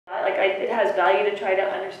it has value to try to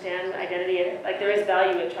understand identity. Like there is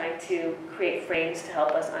value in trying to create frames to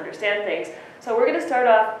help us understand things. So we're going to start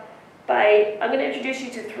off by, I'm going to introduce you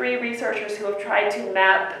to 3 researchers who have tried to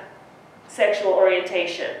map sexual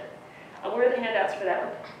orientation. Where are the handouts for that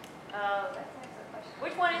one? That's an excellent question.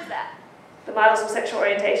 Which one is that? The models of sexual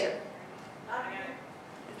orientation.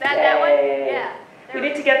 Is that one? Yeah. We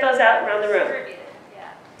need to get those out around the room. Distributed.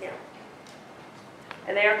 Yeah.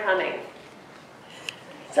 And they are coming.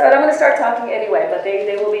 So I'm going to start talking anyway, but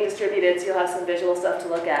they will be distributed, so you'll have some visual stuff to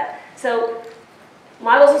look at. So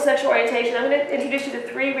models of sexual orientation, I'm going to introduce you to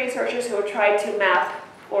 3 researchers who have tried to map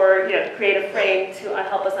or create a frame to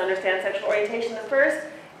help us understand sexual orientation. The first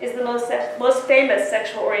is the most famous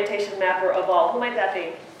sexual orientation mapper of all. Who might that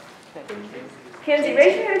be? Kinsey.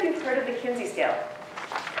 Raise your hand if you've heard of the Kinsey scale.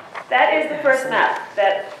 That is the first map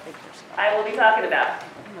that I will be talking about.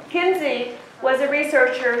 Kinsey was a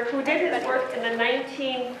researcher who did his work in the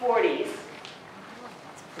 1940s.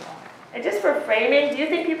 And just for framing, do you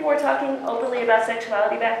think people were talking openly about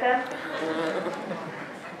sexuality back then?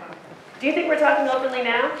 Do you think we're talking openly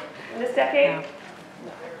now, in this decade?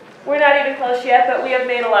 We're not even close yet, but we have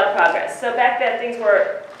made a lot of progress. So back then, things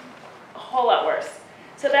were a whole lot worse.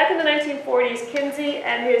 So back in the 1940s, Kinsey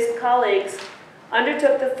and his colleagues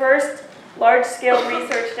undertook the first large-scale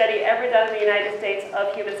research study ever done in the United States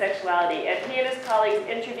of human sexuality. And he and his colleagues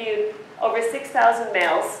interviewed over 6,000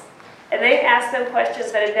 males. And they asked them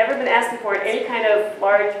questions that had never been asked before in any kind of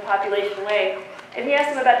large population way. And he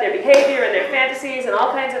asked them about their behavior and their fantasies and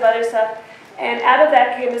all kinds of other stuff. And out of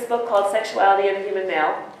that came this book called Sexuality of the Human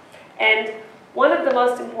Male. And one of the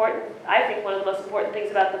most important, I think one of the most important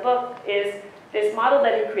things about the book is this model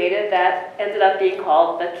that he created that ended up being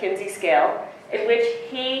called the Kinsey scale, in which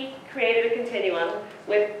he created a continuum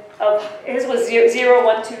his was 0,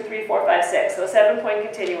 1, 2, 3, 4, 5, 6, so a 7-point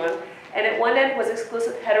continuum. And at one end was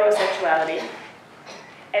exclusive heterosexuality.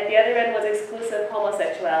 At the other end was exclusive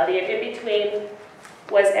homosexuality. And in between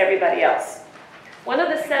was everybody else. One of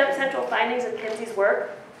the central findings of Kinsey's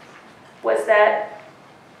work was that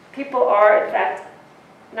people are, in fact,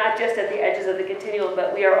 not just at the edges of the continuum,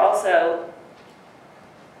 but we are also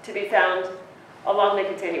to be found along the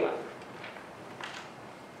continuum,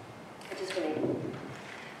 which is for me.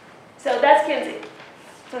 So that's Kinsey.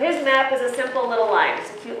 So his map is a simple little line. It's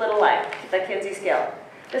a cute little line, the Kinsey scale.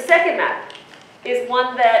 The second map is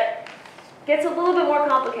one that gets a little bit more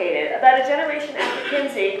complicated. About a generation after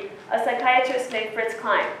Kinsey, a psychiatrist named Fritz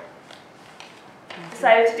Klein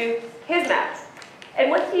decided to do his maps. And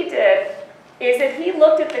what he did is that he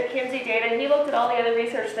looked at the Kinsey data, and he looked at all the other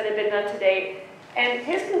research that had been done to date, and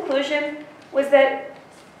his conclusion was that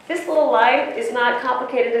this little line is not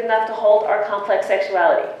complicated enough to hold our complex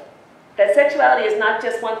sexuality. That sexuality is not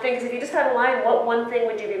just one thing, because if you just had a line, what one thing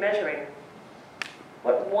would you be measuring?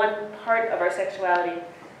 What one part of our sexuality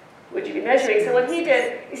would you be measuring? So what he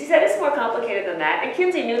did is he said it's more complicated than that, and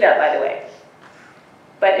Kinsey knew that, by the way,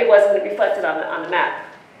 but it wasn't reflected on the map.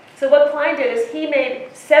 So what Klein did is he made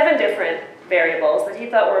 7 different variables that he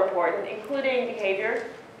thought were important, including behavior,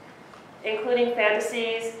 including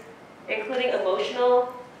fantasies, including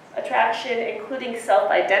emotional attraction, including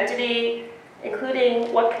self-identity,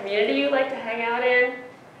 including what community you like to hang out in,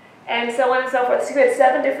 and so on and so forth. So he had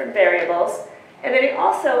 7 different variables. And then he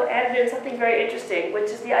also added in something very interesting,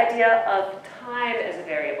 which is the idea of time as a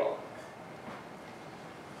variable.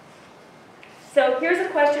 So here's a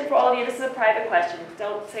question for all of you. This is a private question.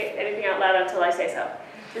 Don't say anything out loud until I say so.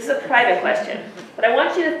 This is a private question. But I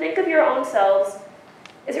want you to think of your own selves.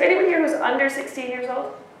 Is there anyone here who's under 16 years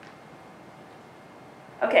old?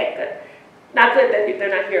 Okay, good. Not good that they're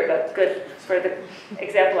not here, but good for the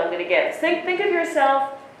example I'm going to give. Think of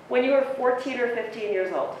yourself when you were 14 or 15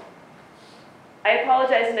 years old. I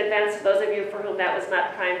apologize in advance to those of you for whom that was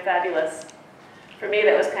not prime fabulous. For me,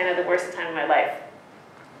 that was kind of the worst time of my life.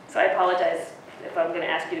 So I apologize if I'm going to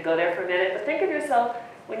ask you to go there for a minute. But think of yourself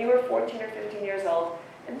when you were 14 or 15 years old,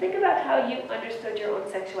 and think about how you understood your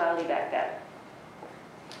own sexuality back then.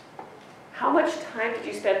 How much time did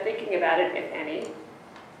you spend thinking about it, if any?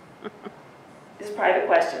 These are private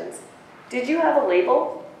questions. Did you have a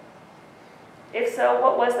label? If so,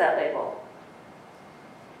 what was that label?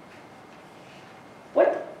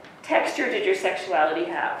 What texture did your sexuality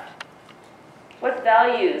have? What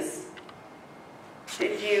values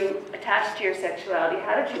did you attach to your sexuality?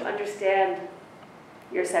 How did you understand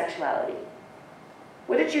your sexuality?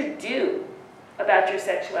 What did you do about your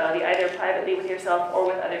sexuality, either privately with yourself or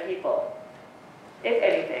with other people, if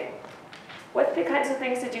anything? What kinds of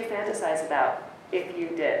things did you fantasize about, if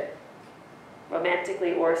you did,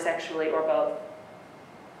 romantically or sexually or both?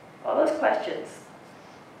 All those questions.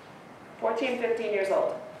 14, 15 years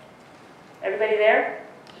old. Everybody there?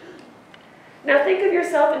 Now think of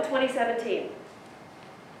yourself in 2017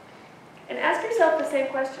 and ask yourself the same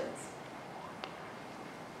questions.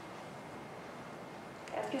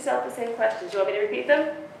 Ask yourself the same questions. You want me to repeat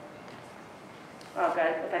them? Oh,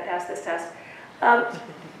 God, if I pass this test.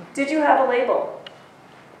 Did you have a label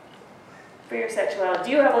for your sexuality?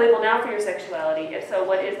 Do you have a label now for your sexuality? If so,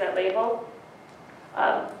 what is that label?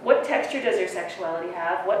 What texture does your sexuality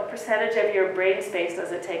have? What percentage of your brain space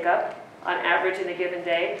does it take up on average in a given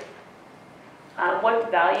day?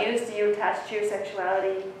 What values do you attach to your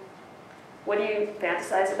sexuality? What do you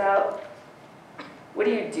fantasize about? What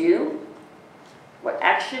do you do? What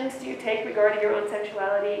actions do you take regarding your own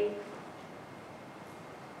sexuality?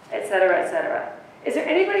 Et cetera, et cetera. Is there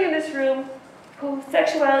anybody in this room whose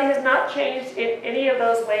sexuality has not changed in any of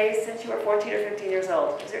those ways since you were 14 or 15 years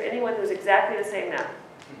old? Is there anyone who's exactly the same now?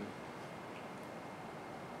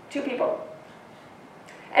 2 people.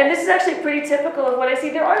 And this is actually pretty typical of what I see.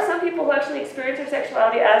 There are some people who actually experience their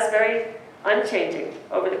sexuality as very unchanging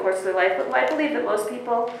over the course of their life, but I believe that most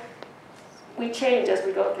people, we change as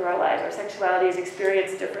we go through our lives. Our sexuality is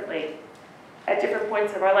experienced differently at different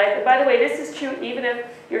points of our life. And by the way, this is true even if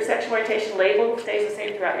your sexual orientation label stays the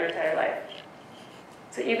same throughout your entire life.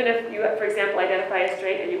 So even if you, for example, identify as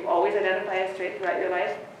straight and you always identify as straight throughout your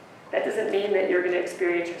life, that doesn't mean that you're going to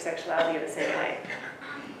experience your sexuality in the same way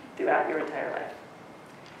throughout your entire life.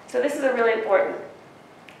 So this is a really important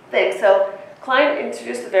thing. So Klein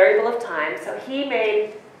introduced the variable of time. So he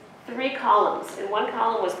made 3 columns. And one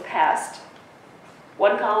column was past,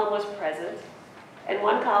 one column was present, and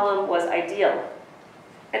one column was ideal.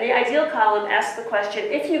 And the ideal column asks the question,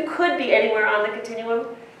 if you could be anywhere on the continuum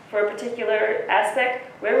for a particular aspect,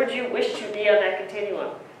 where would you wish to be on that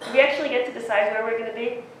continuum? Do we actually get to decide where we're going to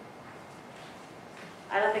be?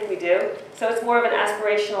 I don't think we do. So it's more of an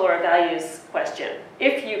aspirational or a values question.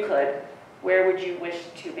 If you could, where would you wish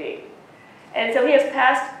to be? And so he has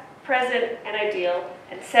past, present, and ideal,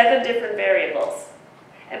 and 7 different variables.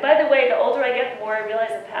 And by the way, the older I get, the more I realize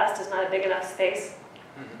the past is not a big enough space.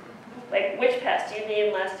 Like, which past? Do you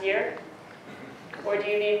mean last year? Or do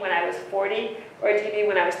you mean when I was 40? Or do you mean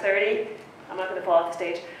when I was 30? I'm not going to fall off the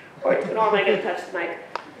stage. Or nor am I going to touch the mic.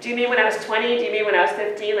 Do you mean when I was 20? Do you mean when I was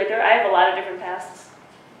 15? Like, I have a lot of different pasts.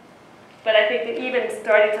 But I think that even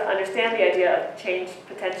starting to understand the idea of change,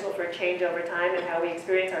 potential for change over time and how we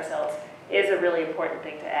experience ourselves is a really important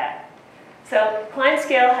thing to add. So Klein's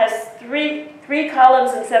scale has three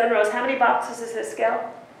columns and 7 rows. How many boxes is this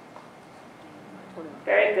scale?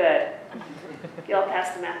 Very good. You all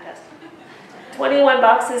passed the math test. 21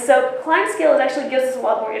 boxes. So Klein's scale actually gives us a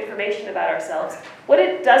lot more information about ourselves. What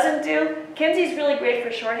it doesn't do, Kinsey's really great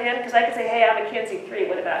for shorthand because I can say, hey, I'm a Kinsey 3,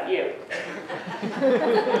 what about you?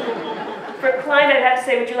 For Klein, I'd have to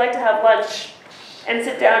say, would you like to have lunch? And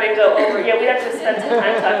sit down and go over. Yeah, we'd have to spend some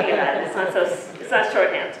time talking about it. It's not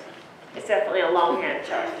shorthand. It's definitely a longhand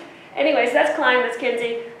chart. Anyways, that's Klein, that's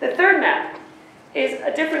Kinsey. The third map is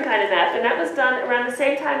a different kind of map, and that was done around the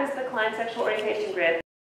same time as the Klein sexual orientation grid.